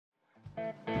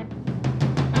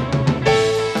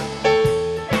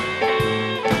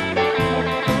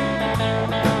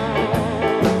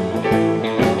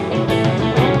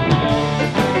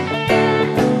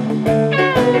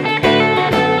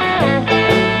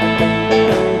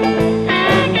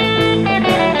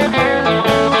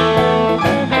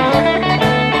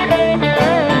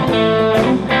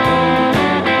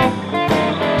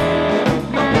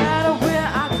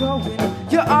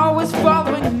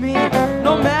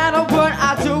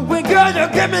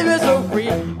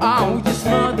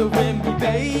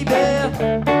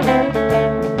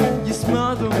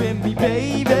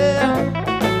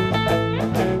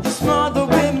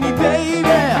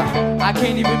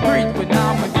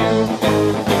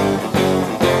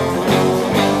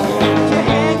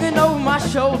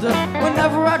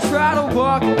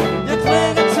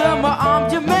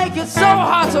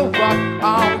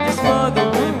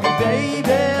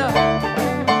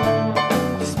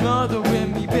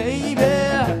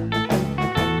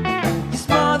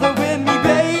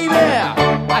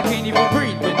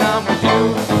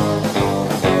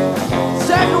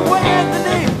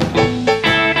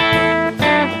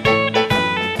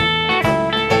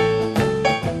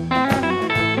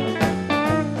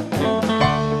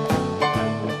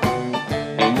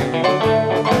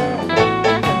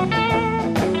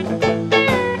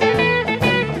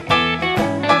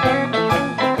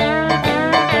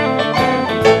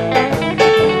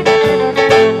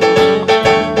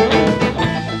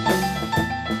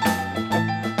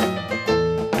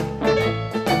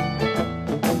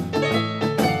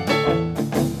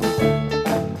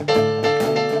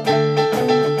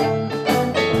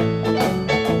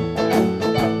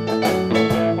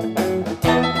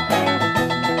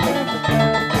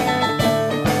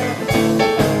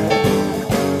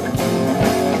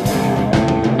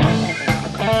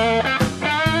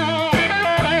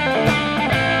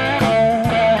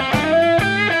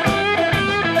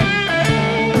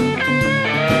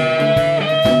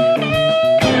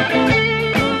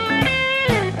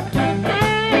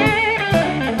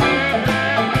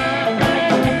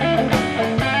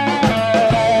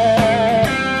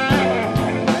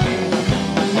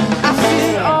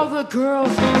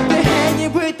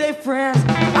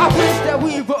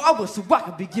over so I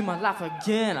can begin my life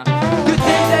again. You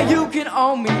think that you can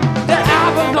own me, that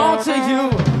I belong to you.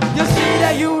 You see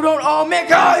that you don't own me,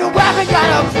 girl, you haven't got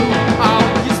a clue. Oh,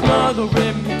 you're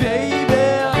smothering me, baby.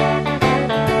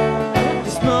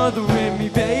 You're smothering me,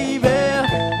 baby.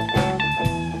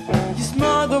 You're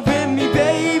smothering me,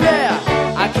 baby.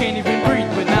 I can't even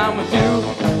breathe when I'm with you.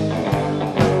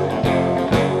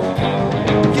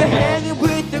 You're hanging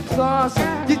with the claws.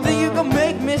 You think you can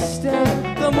make me stay.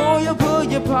 The more you put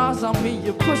your paws on me,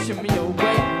 you're pushing me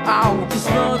away. Oh, you're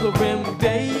smothering me,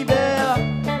 baby.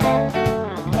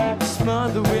 You're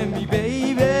smothering me,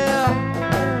 baby.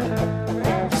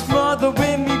 You're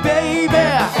smothering me, baby.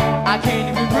 I can't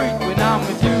even breathe when I'm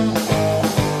with you.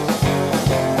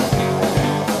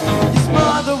 You're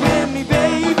smothering me,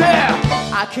 baby.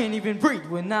 I can't even breathe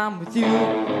when I'm with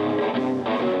you.